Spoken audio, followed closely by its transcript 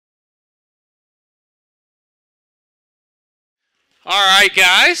All right,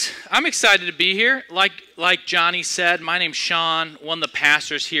 guys, I'm excited to be here. Like Johnny said, my name's Sean, one of the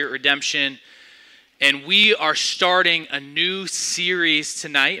pastors here at Redemption, and we are starting a new series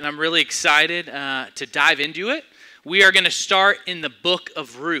tonight, and I'm really excited to dive into it. We are going to start in the book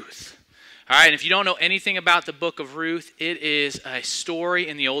of Ruth. All right, and if you don't know anything about the book of Ruth, it is a story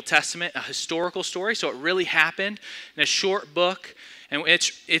in the Old Testament, a historical story, so it really happened in a short book. And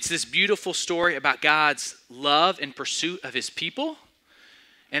it's this beautiful story about God's love and pursuit of his people.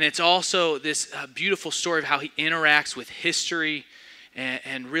 And it's also this beautiful story of how he interacts with history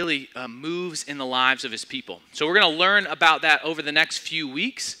and really moves in the lives of his people. So we're going to learn about that over the next few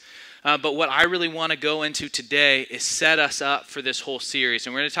weeks. But what I really want to go into today is set us up for this whole series.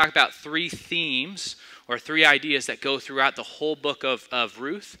 And we're going to talk about three themes or three ideas that go throughout the whole book of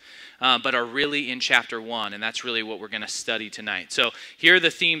Ruth. But are really in chapter 1, and that's really what we're going to study tonight. So here are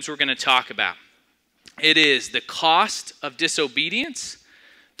the themes we're going to talk about. It is the cost of disobedience,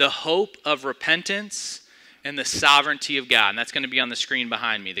 the hope of repentance, and the sovereignty of God. And that's going to be on the screen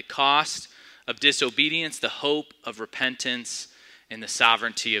behind me. The cost of disobedience, the hope of repentance, and the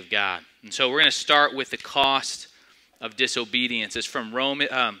sovereignty of God. And so we're going to start with the cost of disobedience. It's from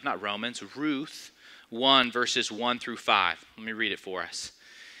Ruth 1, verses 1 through 5. Let me read it for us.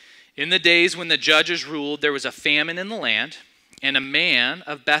 In the days when the judges ruled, there was a famine in the land, and a man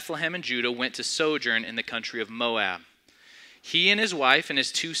of Bethlehem in Judah went to sojourn in the country of Moab. He and his wife and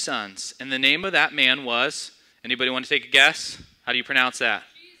his 2 sons, and the name of that man was, anybody want to take a guess? How do you pronounce that?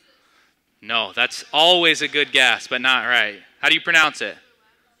 Jesus. No, that's always a good guess, but not right. How do you pronounce it?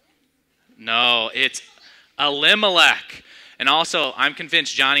 No, it's Elimelech. And also, I'm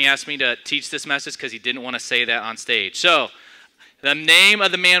convinced Johnny asked me to teach this message because he didn't want to say that on stage. So, the name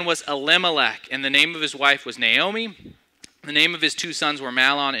of the man was Elimelech, and the name of his wife was Naomi. The name of his 2 sons were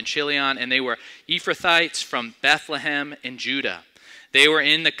Mahlon and Chilion, and they were Ephrathites from Bethlehem in Judah. They were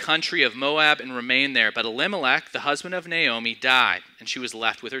in the country of Moab and remained there. But Elimelech, the husband of Naomi, died, and she was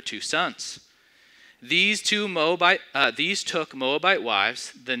left with her 2 sons. These took Moabite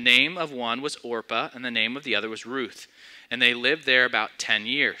wives. The name of one was Orpah, and the name of the other was Ruth. And they lived there about 10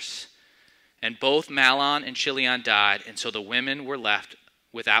 years. And both Mahlon and Chilion died, and so the women were left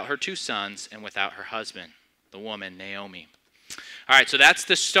without her 2 sons and without her husband, the woman Naomi. All right, so that's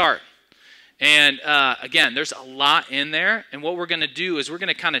the start. And again, there's a lot in there. And what we're going to do is we're going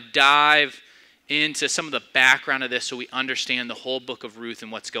to kind of dive into some of the background of this so we understand the whole book of Ruth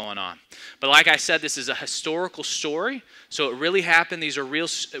and what's going on. But like I said, this is a historical story. So it really happened. These are real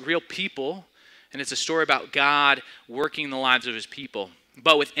people. And it's a story about God working in the lives of his people.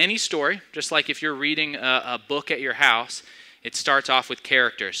 But with any story, just like if you're reading a book at your house, it starts off with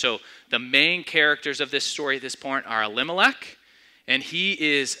characters. So the main characters of this story at this point are Elimelech, and he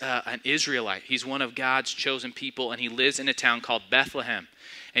is an Israelite. He's one of God's chosen people, and he lives in a town called Bethlehem.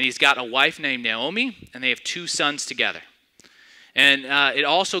 And he's got a wife named Naomi, and they have 2 sons together. And it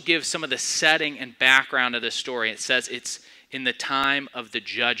also gives some of the setting and background of this story. It says it's in the time of the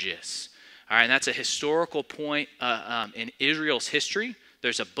judges. All right, and that's a historical point in Israel's history.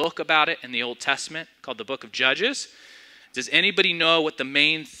 There's a book about it in the Old Testament called the book of Judges. Does anybody know what the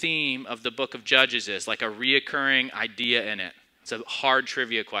main theme of the book of Judges is? Like a reoccurring idea in it. It's a hard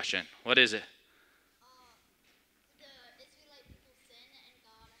trivia question. What is it? The Israelite people sin and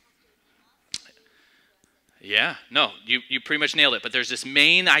God has to redeem us. Yeah, no, you pretty much nailed it. But there's this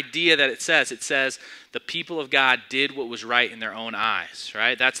main idea that it says. It says the people of God did what was right in their own eyes,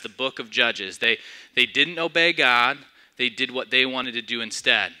 right? That's the book of Judges. They didn't obey God. They did what they wanted to do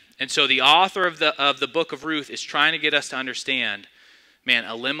instead. And so the author of the book of Ruth is trying to get us to understand, man,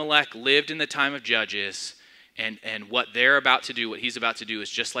 Elimelech lived in the time of Judges, and what they're about to do, what he's about to do,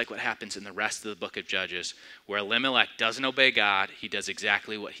 is just like what happens in the rest of the book of Judges, where Elimelech doesn't obey God. He does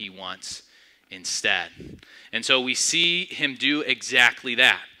exactly what he wants instead. And so we see him do exactly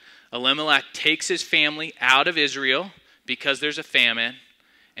that. Elimelech takes his family out of Israel because there's a famine,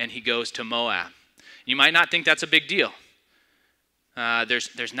 and he goes to Moab. You might not think that's a big deal.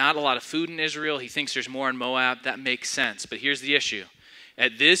 There's not a lot of food in Israel. He thinks there's more in Moab. That makes sense. But here's the issue.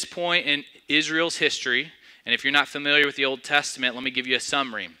 At this point in Israel's history, and if you're not familiar with the Old Testament, let me give you a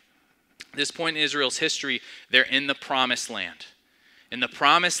summary. At this point in Israel's history, they're in the Promised Land. And the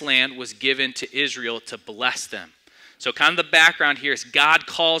Promised Land was given to Israel to bless them. So kind of the background here is God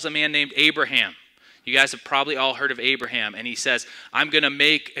calls a man named Abraham. You guys have probably all heard of Abraham. And he says, I'm going to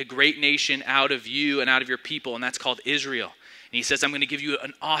make a great nation out of you and out of your people. And that's called Israel. And he says, I'm going to give you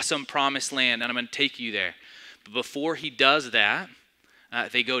an awesome promised land, and I'm going to take you there. But before he does that,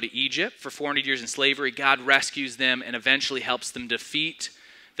 they go to Egypt for 400 years in slavery. God rescues them and eventually helps them defeat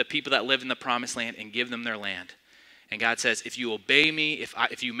the people that live in the promised land and give them their land. And God says, if you obey me,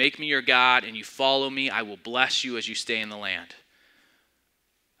 if you make me your God and you follow me, I will bless you as you stay in the land.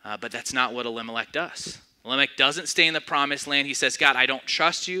 But that's not what Elimelech does. Elimelech doesn't stay in the promised land. He says, God, I don't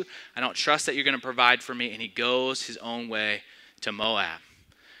trust you. I don't trust that you're going to provide for me. And he goes his own way to Moab.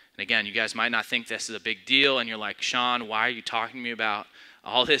 And again, you guys might not think this is a big deal. And you're like, Sean, why are you talking to me about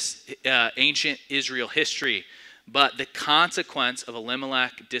all this ancient Israel history? But the consequence of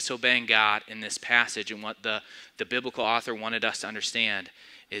Elimelech disobeying God in this passage, and what the biblical author wanted us to understand,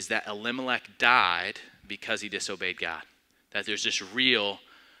 is that Elimelech died because he disobeyed God. That there's this real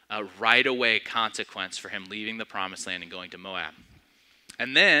right away consequence for him leaving the promised land and going to Moab.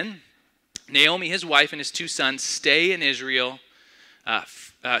 And then Naomi, his wife, and his 2 sons stay in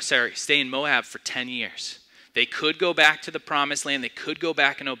stay in Moab for 10 years. They could go back to the promised land. They could go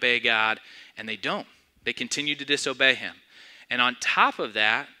back and obey God, and they don't. They continue to disobey him. And on top of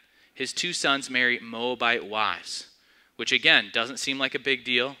that, his 2 sons marry Moabite wives, which again, doesn't seem like a big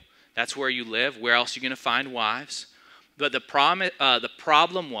deal. That's where you live. Where else are you going to find wives? But the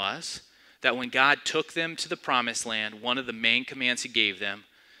problem was that when God took them to the promised land, one of the main commands he gave them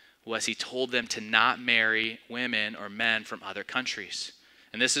was he told them to not marry women or men from other countries.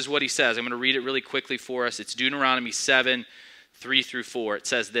 And this is what he says. I'm going to read it really quickly for us. It's Deuteronomy 7, 3 through 4. It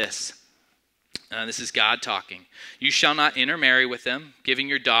says this. This is God talking. You shall not intermarry with them, giving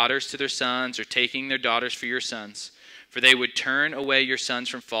your daughters to their sons or taking their daughters for your sons. For they would turn away your sons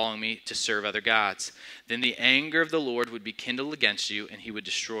from following me to serve other gods. Then the anger of the Lord would be kindled against you, and he would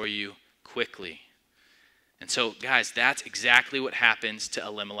destroy you quickly. And so, guys, that's exactly what happens to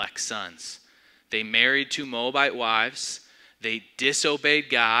Elimelech's sons. They married 2 Moabite wives. They disobeyed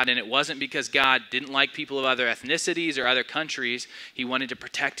God, and it wasn't because God didn't like people of other ethnicities or other countries. He wanted to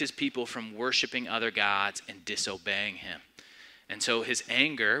protect his people from worshiping other gods and disobeying him. And so his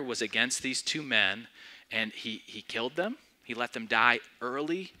anger was against these 2 men, and he killed them. He let them die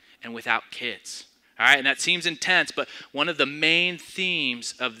early and without kids. All right, and that seems intense, but one of the main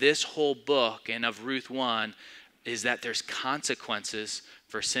themes of this whole book and of Ruth 1 is that there's consequences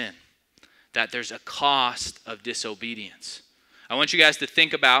for sin, that there's a cost of disobedience. I want you guys to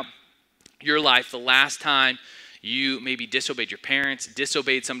think about your life, the last time you maybe disobeyed your parents,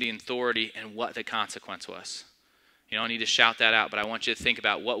 disobeyed somebody in authority, and what the consequence was. You don't need to shout that out, but I want you to think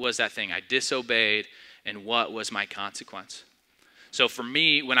about, what was that thing I disobeyed and what was my consequence? So for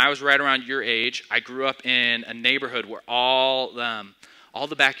me, when I was right around your age, I grew up in a neighborhood where all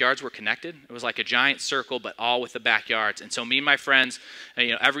the backyards were connected. It was like a giant circle, but all with the backyards. And so me and my friends,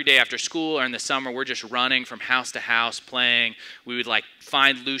 every day after school or in the summer, we're just running from house to house playing. We would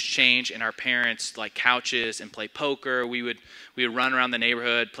find loose change in our parents' couches and play poker. We would run around the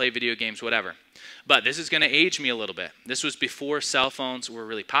neighborhood, play video games, whatever. But this is going to age me a little bit. This was before cell phones were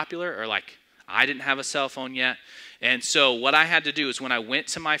really popular, or I didn't have a cell phone yet. And so what I had to do is when I went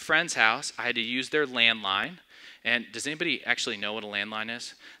to my friend's house, I had to use their landline. And does anybody actually know what a landline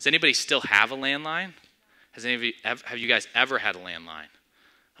is? Does anybody still have a landline? Have you guys ever had a landline?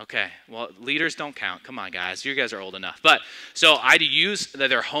 Okay, well, leaders don't count. Come on, guys. You guys are old enough. But so I had to use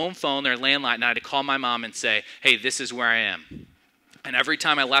their home phone, their landline, and I had to call my mom and say, hey, this is where I am. And every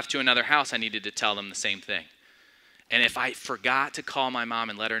time I left to another house, I needed to tell them the same thing. And if I forgot to call my mom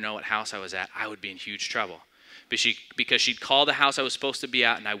and let her know what house I was at, I would be in huge trouble. Because she'd call the house I was supposed to be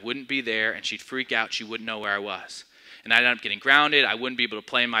at, and I wouldn't be there, and she'd freak out. She wouldn't know where I was. And I'd end up getting grounded. I wouldn't be able to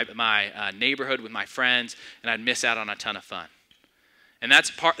play in my neighborhood with my friends, and I'd miss out on a ton of fun. And that's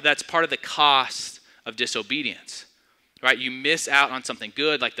part of the cost of disobedience, right? You miss out on something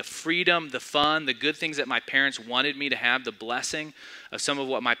good, like the freedom, the fun, the good things that my parents wanted me to have, the blessing of some of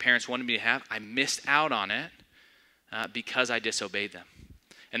what my parents wanted me to have. I missed out on it because I disobeyed them.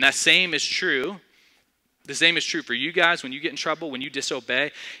 And that same is true. The same is true for you guys. When you get in trouble, when you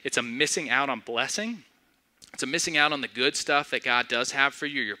disobey, it's a missing out on blessing. It's a missing out on the good stuff that God does have for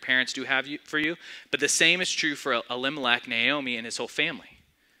you, your parents do have for you. But the same is true for Elimelech, Naomi, and his whole family.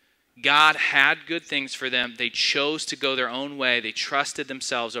 God had good things for them. They chose to go their own way. They trusted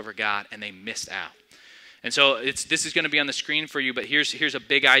themselves over God, and they missed out. And so this is going to be on the screen for you, but here's a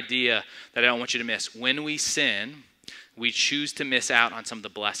big idea that I don't want you to miss. When we sin, we choose to miss out on some of the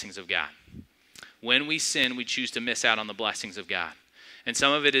blessings of God. When we sin, we choose to miss out on the blessings of God. And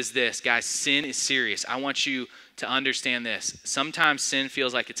some of it is this. Guys, sin is serious. I want you to understand this. Sometimes sin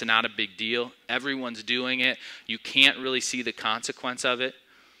feels like it's not a big deal. Everyone's doing it. You can't really see the consequence of it.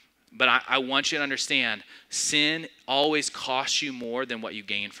 But I want you to understand, sin always costs you more than what you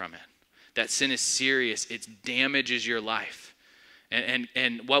gain from it. That sin is serious. It damages your life. And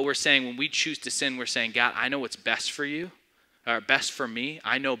what we're saying, when we choose to sin, we're saying, God, I know what's best for you, or best for me.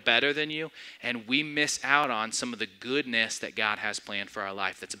 I know better than you. And we miss out on some of the goodness that God has planned for our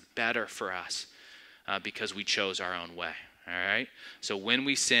life that's better for us because we chose our own way. All right? So when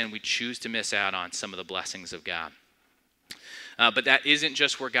we sin, we choose to miss out on some of the blessings of God. But that isn't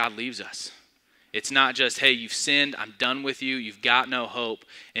just where God leaves us. It's not just, hey, you've sinned, I'm done with you, you've got no hope.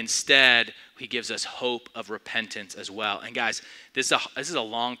 Instead, he gives us hope of repentance as well. And guys, this is a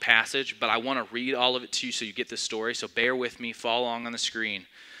long passage, but I want to read all of it to you so you get the story. So bear with me, follow along on the screen.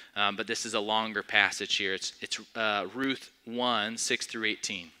 But this is a longer passage here. It's Ruth 1, 6 through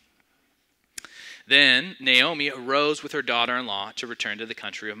 18. Then Naomi arose with her daughter-in-law to return to the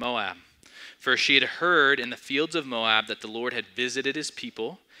country of Moab. For she had heard in the fields of Moab that the Lord had visited his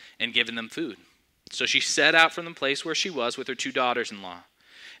people and given them food. So she set out from the place where she was with her 2 daughters-in-law,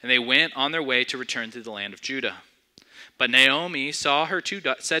 and they went on their way to return to the land of Judah. But Naomi said to her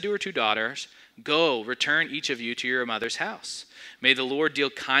 2 daughters, "Go, return each of you to your mother's house. May the Lord deal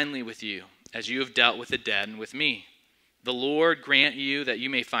kindly with you, as you have dealt with the dead and with me. The Lord grant you that you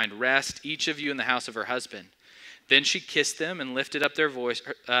may find rest, each of you in the house of her husband." Then she kissed them and lifted up their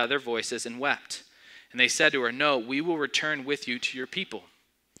voices and wept. And they said to her, "No, we will return with you to your people."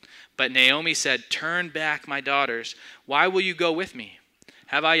 But Naomi said, "Turn back, my daughters. Why will you go with me?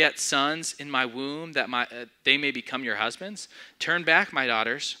 Have I yet sons in my womb that they may become your husbands? Turn back, my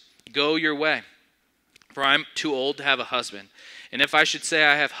daughters. Go your way. For I am too old to have a husband. And if I should say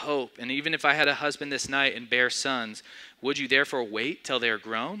I have hope, and even if I had a husband this night and bear sons, would you therefore wait till they are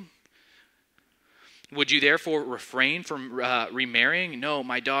grown? Would you therefore refrain from remarrying? No,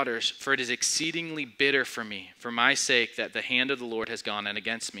 my daughters, for it is exceedingly bitter for me, for my sake, that the hand of the Lord has gone out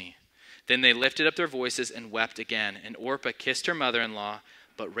against me." Then they lifted up their voices and wept again. And Orpah kissed her mother-in-law,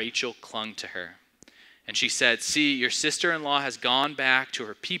 but Rachel clung to her. And she said, "See, your sister-in-law has gone back to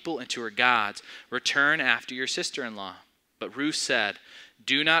her people and to her gods. Return after your sister-in-law." But Ruth said,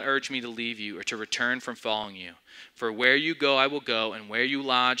 "Do not urge me to leave you or to return from following you. For where you go, I will go, and where you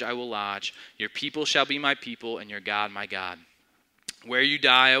lodge, I will lodge. Your people shall be my people, and your God, my God. Where you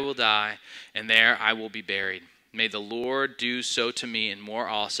die, I will die, and there I will be buried. May the Lord do so to me, and more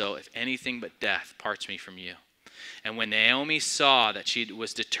also, if anything but death parts me from you." And when Naomi saw that she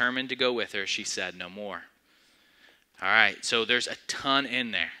was determined to go with her, she said no more. All right, so there's a ton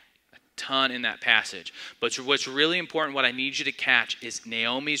in there. Ton in that passage. But what's really important, what I need you to catch, is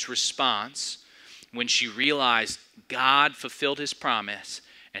Naomi's response when she realized God fulfilled his promise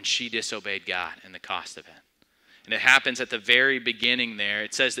and she disobeyed God and the cost of it. And it happens at the very beginning there.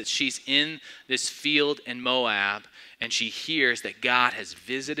 It says that she's in this field in Moab and she hears that God has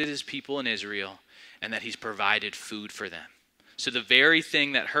visited his people in Israel and that he's provided food for them. So the very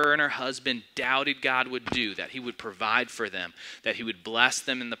thing that her and her husband doubted God would do, that he would provide for them, that he would bless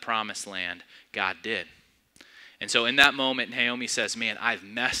them in the promised land, God did. And so in that moment, Naomi says, "Man, I've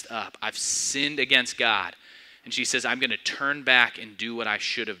messed up. I've sinned against God." And she says, "I'm going to turn back and do what I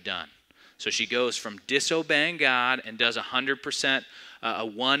should have done." So she goes from disobeying God and does 100%, a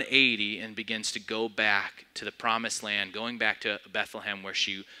 180, and begins to go back to the promised land, going back to Bethlehem where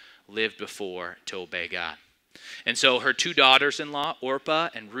she lived before, to obey God. And so her 2 daughters-in-law, Orpah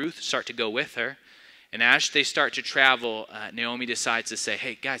and Ruth, start to go with her. And as they start to travel, Naomi decides to say,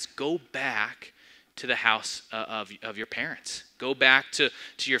 "Hey, guys, go back to the house of your parents. Go back to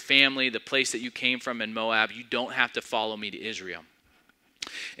your family, the place that you came from in Moab. You don't have to follow me to Israel."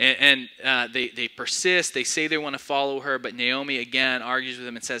 And they persist. They say they want to follow her, but Naomi again argues with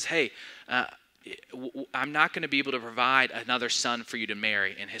them and says, "Hey, I'm not going to be able to provide another son for you to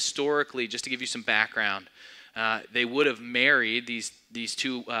marry." And historically, just to give you some background, they would have married, these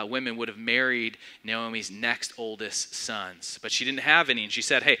 2 women would have married Naomi's next oldest sons. But she didn't have any. And she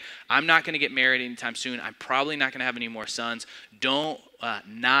said, "Hey, I'm not going to get married anytime soon. I'm probably not going to have any more sons. Don't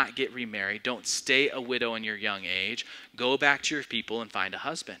not get remarried. Don't stay a widow in your young age. Go back to your people and find a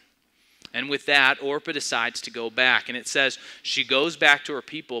husband." And with that, Orpah decides to go back. And it says she goes back to her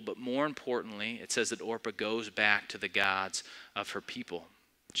people, but more importantly, it says that Orpah goes back to the gods of her people.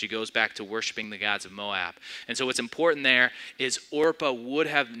 She goes back to worshiping the gods of Moab. And so what's important there is Orpah would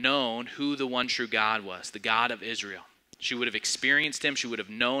have known who the one true God was, the God of Israel. She would have experienced him. She would have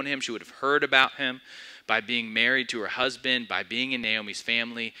known him. She would have heard about him by being married to her husband, by being in Naomi's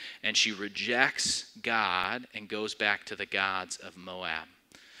family. And she rejects God and goes back to the gods of Moab.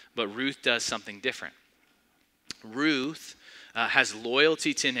 But Ruth does something different. Ruth has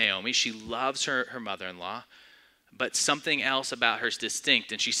loyalty to Naomi. She loves her mother-in-law. But something else about her is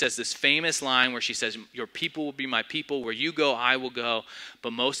distinct. And she says this famous line where she says, "Your people will be my people. Where you go, I will go.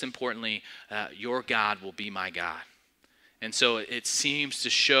 But most importantly, your God will be my God." And so it seems to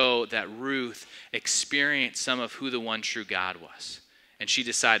show that Ruth experienced some of who the one true God was. And she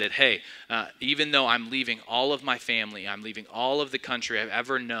decided, hey, even though I'm leaving all of my family, I'm leaving all of the country I've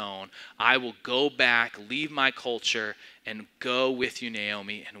ever known, I will go back, leave my culture, and go with you,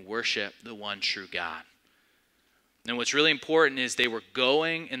 Naomi, and worship the one true God. And what's really important is they were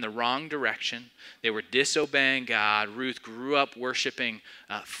going in the wrong direction. They were disobeying God. Ruth grew up worshiping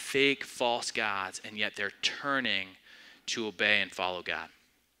fake, false gods, and yet they're turning to obey and follow God.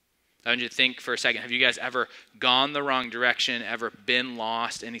 I want you to think for a second, have you guys ever gone the wrong direction, ever been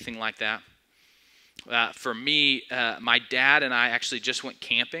lost, anything like that? For me, my dad and I actually just went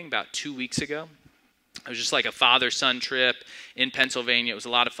camping about 2 weeks ago. It was just like a father-son trip in Pennsylvania. It was a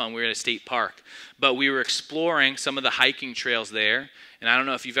lot of fun. We were at a state park. But we were exploring some of the hiking trails there. And I don't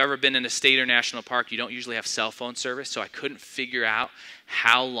know if you've ever been in a state or national park, you don't usually have cell phone service. So I couldn't figure out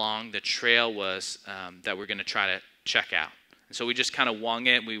how long the trail was that we're going to try to check out. And so we just kind of wung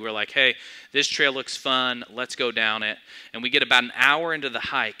it. We were like, hey, this trail looks fun. Let's go down it. And we get about an hour into the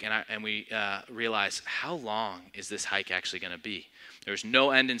hike, and we realize, how long is this hike actually going to be? There's no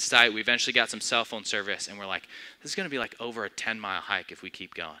end in sight. We eventually got some cell phone service, and we're like, this is going to be like over a 10-mile hike if we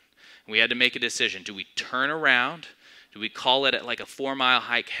keep going. And we had to make a decision. Do we turn around? Do we call it like a 4-mile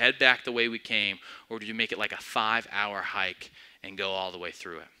hike, head back the way we came, or do we make it like a 5-hour hike and go all the way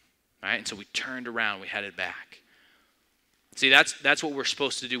through it? Right? And so we turned around. We headed back. See, that's what we're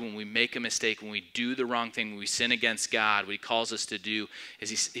supposed to do when we make a mistake, when we do the wrong thing, when we sin against God. What he calls us to do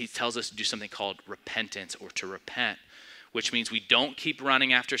is he tells us to do something called repentance, or to repent, which means we don't keep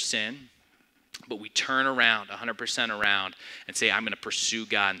running after sin, but we turn around, 100% around, and say, I'm going to pursue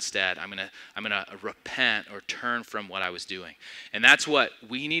God instead. I'm going to repent or turn from what I was doing. And that's what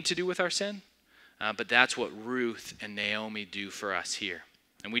we need to do with our sin, but that's what Ruth and Naomi do for us here.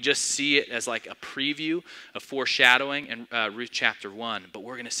 And we just see it as like a preview, a foreshadowing in Ruth chapter 1. But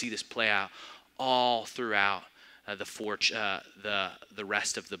we're going to see this play out all throughout the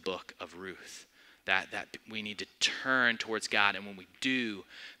rest of the book of Ruth. That we need to turn towards God. And when we do,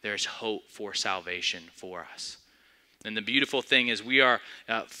 there's hope for salvation for us. And the beautiful thing is we are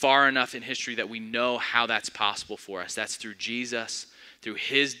far enough in history that we know how that's possible for us. That's through Jesus, through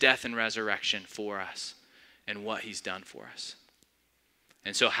his death and resurrection for us, and what he's done for us.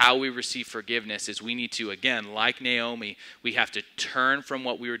 And so how we receive forgiveness is we need to, again, like Naomi, we have to turn from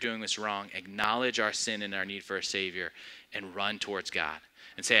what we were doing was wrong, acknowledge our sin and our need for a Savior, and run towards God.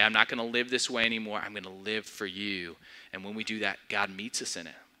 And say, I'm not going to live this way anymore. I'm going to live for you. And when we do that, God meets us in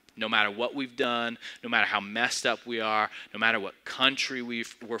it. No matter what we've done, no matter how messed up we are, no matter what country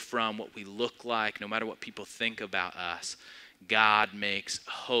we're from, what we look like, no matter what people think about us, God makes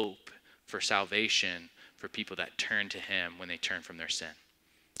hope for salvation for people that turn to him when they turn from their sin.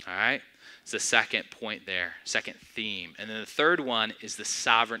 All right? It's the second point there, second theme. And then the third one is the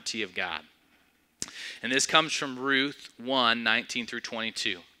sovereignty of God. And this comes from Ruth 1, 19 through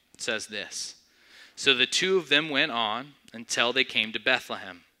 22. It says this: So the two of them went on until they came to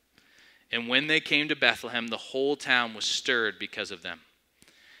Bethlehem. And when they came to Bethlehem, the whole town was stirred because of them.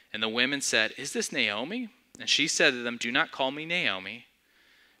 And the women said, Is this Naomi? And she said to them, Do not call me Naomi,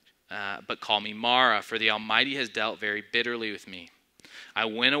 but call me Mara, for the Almighty has dealt very bitterly with me. I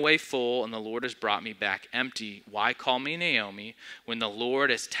went away full, and the Lord has brought me back empty. Why call me Naomi, when the Lord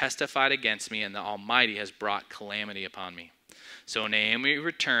has testified against me, and the Almighty has brought calamity upon me? So Naomi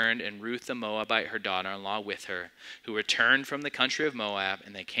returned, and Ruth the Moabite, her daughter-in-law, with her, who returned from the country of Moab,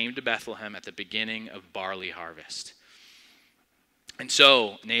 and they came to Bethlehem at the beginning of barley harvest. And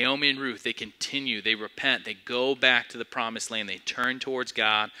so Naomi and Ruth, they continue, they repent, they go back to the promised land, they turn towards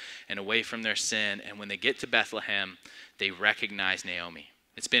God and away from their sin, and when they get to Bethlehem, they recognize Naomi.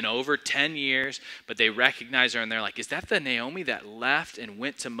 It's been over 10 years, but they recognize her, and they're like, is that the Naomi that left and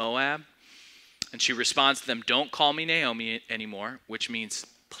went to Moab? And she responds to them, don't call me Naomi anymore, which means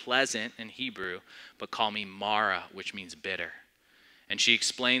pleasant in Hebrew, but call me Mara, which means bitter. And she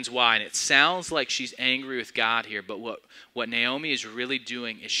explains why. And it sounds like she's angry with God here, but what Naomi is really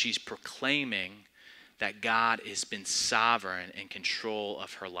doing is she's proclaiming that God has been sovereign in control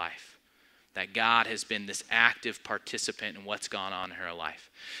of her life. That God has been this active participant in what's gone on in her life.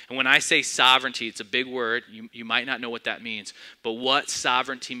 And when I say sovereignty, it's a big word. You might not know what that means. But what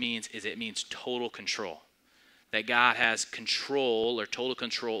sovereignty means is it means total control. That God has control or total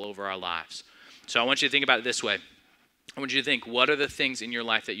control over our lives. So I want you to think about it this way. I want you to think, what are the things in your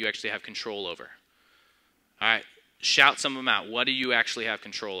life that you actually have control over? All right, shout some of them out. What do you actually have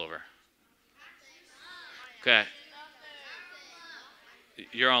control over? Okay.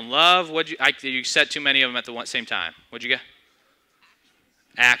 You're on love. You said too many of them at the same time. What'd you get?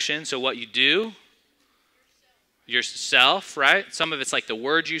 Action. So what you do. Yourself, right? Some of it's like the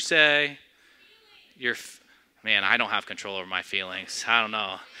words you say. Man, I don't have control over my feelings. I don't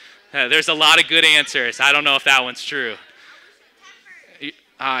know. There's a lot of good answers. I don't know if that one's true.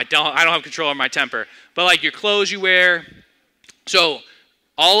 I don't have control over my temper. But like your clothes you wear. So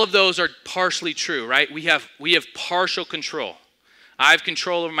all of those are partially true, right? We have partial control. I have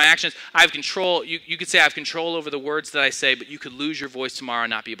control over my actions. I have control. You could say I have control over the words that I say, but you could lose your voice tomorrow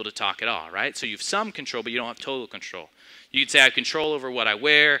and not be able to talk at all, right? So you have some control, but you don't have total control. You could say I have control over what I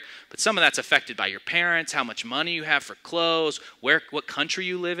wear, but some of that's affected by your parents, how much money you have for clothes, what country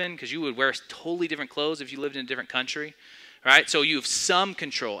you live in, because you would wear totally different clothes if you lived in a different country, right? So you have some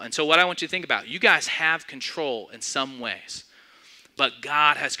control. And so what I want you to think about, you guys have control in some ways, but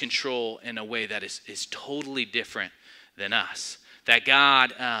God has control in a way that is totally different than us. That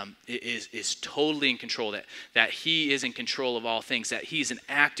God is totally in control, that he is in control of all things, that he's an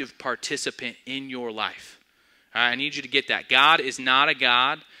active participant in your life. All right, I need you to get that. God is not a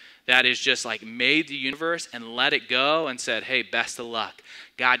God that is just like made the universe and let it go and said, hey, best of luck.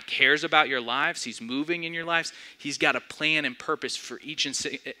 God cares about your lives. He's moving in your lives. He's got a plan and purpose for each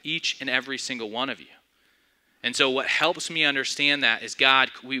and every single one of you. And so what helps me understand that is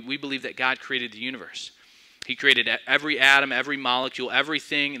we believe that God created the universe. He created every atom, every molecule,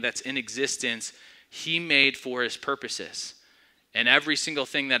 everything that's in existence, he made for his purposes. And every single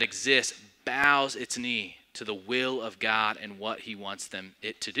thing that exists bows its knee to the will of God and what he wants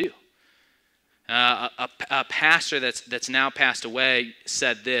it to do. A pastor that's now passed away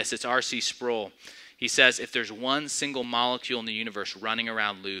said this. It's R.C. Sproul. He says, if there's one single molecule in the universe running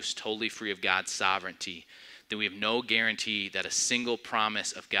around loose, totally free of God's sovereignty, then we have no guarantee that a single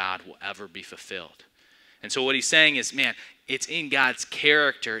promise of God will ever be fulfilled. And so what he's saying is, man, it's in God's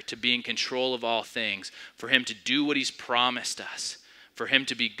character to be in control of all things, for him to do what he's promised us, for him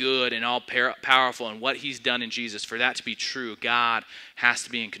to be good and all powerful, and what he's done in Jesus, for that to be true, God has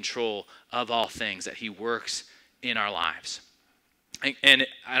to be in control of all things, that he works in our lives. And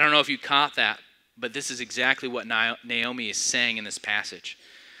I don't know if you caught that, but this is exactly what Naomi is saying in this passage.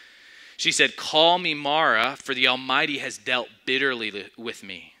 She said, call me Mara, for the Almighty has dealt bitterly with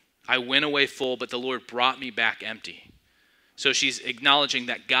me. I went away full, but the Lord brought me back empty. So she's acknowledging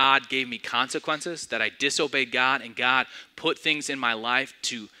that God gave me consequences, that I disobeyed God, and God put things in my life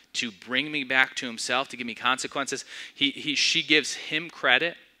to bring me back to himself, to give me consequences. She gives him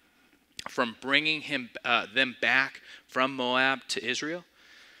credit from bringing them back from Moab to Israel.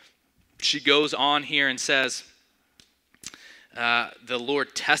 She goes on here and says, the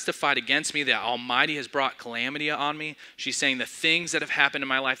Lord testified against me, that Almighty has brought calamity on me. She's saying the things that have happened in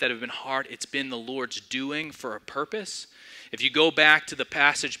my life that have been hard, it's been the Lord's doing for a purpose. If you go back to the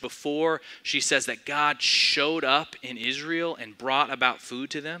passage before, she says that God showed up in Israel and brought about food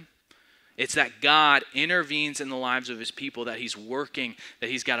to them. It's that God intervenes in the lives of his people, that he's working, that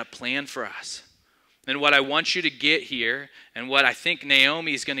he's got a plan for us. And what I want you to get here, and what I think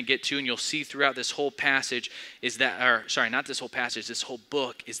Naomi is going to get to, and you'll see throughout this whole passage, is that, or sorry, not this whole passage, this whole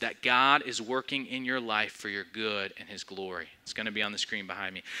book, is that God is working in your life for your good and his glory. It's going to be on the screen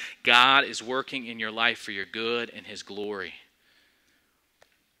behind me. God is working in your life for your good and his glory.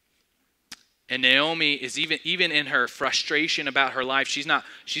 And Naomi is even in her frustration about her life, she's not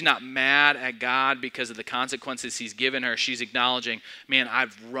mad at God because of the consequences he's given her. She's acknowledging, man,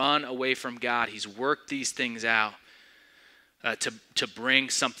 I've run away from God. He's worked these things out to bring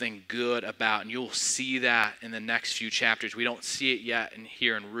something good about. And you'll see that in the next few chapters. We don't see it yet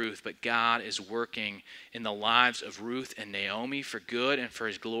here in Ruth, but God is working in the lives of Ruth and Naomi for good and for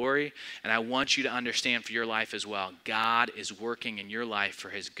his glory. And I want you to understand for your life as well, God is working in your life for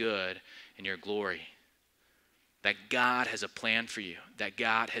his good and your glory. That God has a plan for you, that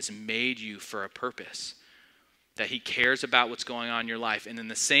God has made you for a purpose, that he cares about what's going on in your life. And in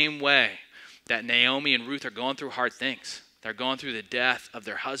the same way that Naomi and Ruth are going through hard things, they're going through the death of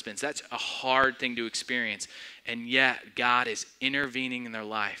their husbands. That's a hard thing to experience. And yet God is intervening in their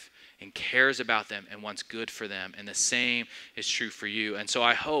life and cares about them and wants good for them. And the same is true for you. And so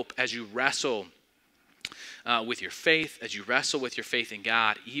I hope as you wrestle with your faith, as you wrestle with your faith in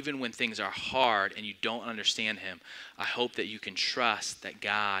God, even when things are hard and you don't understand him, I hope that you can trust that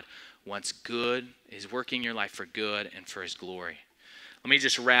God wants good, is working in your life for good and for his glory. Let me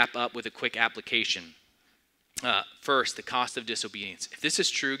just wrap up with a quick application. First, the cost of disobedience. If this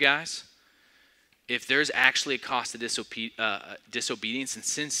is true, guys, if there's actually a cost of disobedience, and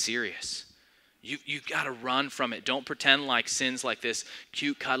sin's serious, you've got to run from it. Don't pretend like sin's like this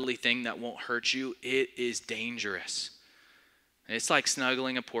cute, cuddly thing that won't hurt you. It is dangerous. It's like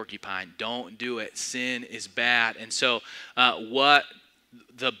snuggling a porcupine. Don't do it. Sin is bad. And so what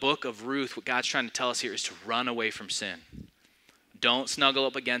the book of Ruth, what God's trying to tell us here is to run away from sin. Don't snuggle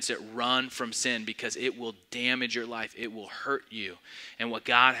up against it. Run from sin because it will damage your life. It will hurt you. And what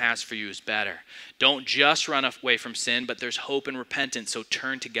God has for you is better. Don't just run away from sin, but there's hope and repentance, so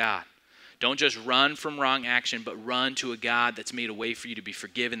turn to God. Don't just run from wrong action, but run to a God that's made a way for you to be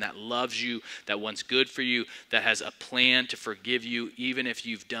forgiven, that loves you, that wants good for you, that has a plan to forgive you, even if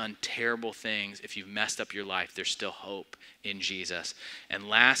you've done terrible things, if you've messed up your life, there's still hope in Jesus. And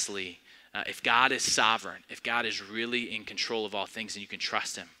lastly, if God is sovereign, if God is really in control of all things, then you can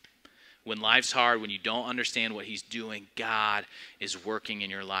trust him. When life's hard, when you don't understand what he's doing, God is working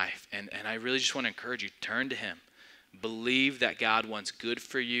in your life. And I really just want to encourage you, turn to him. Believe that God wants good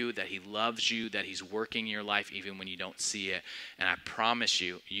for you, that he loves you, that he's working in your life even when you don't see it. And I promise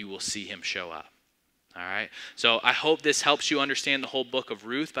you, you will see him show up. All right? So I hope this helps you understand the whole book of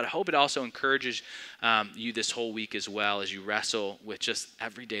Ruth, but I hope it also encourages you this whole week as well as you wrestle with just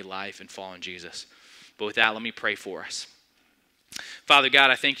everyday life and following Jesus. But with that, let me pray for us. Father God,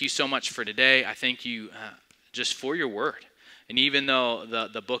 I thank you so much for today. I thank you just for your word. And even though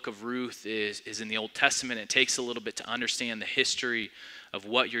the book of Ruth is in the Old Testament, it takes a little bit to understand the history of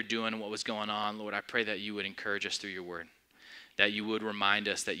what you're doing and what was going on. Lord, I pray that you would encourage us through your word, that you would remind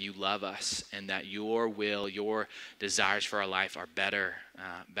us that you love us and that your will, your desires for our life are better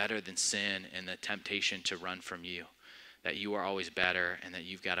than sin and the temptation to run from you, that you are always better and that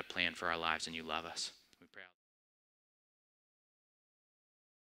you've got a plan for our lives and you love us.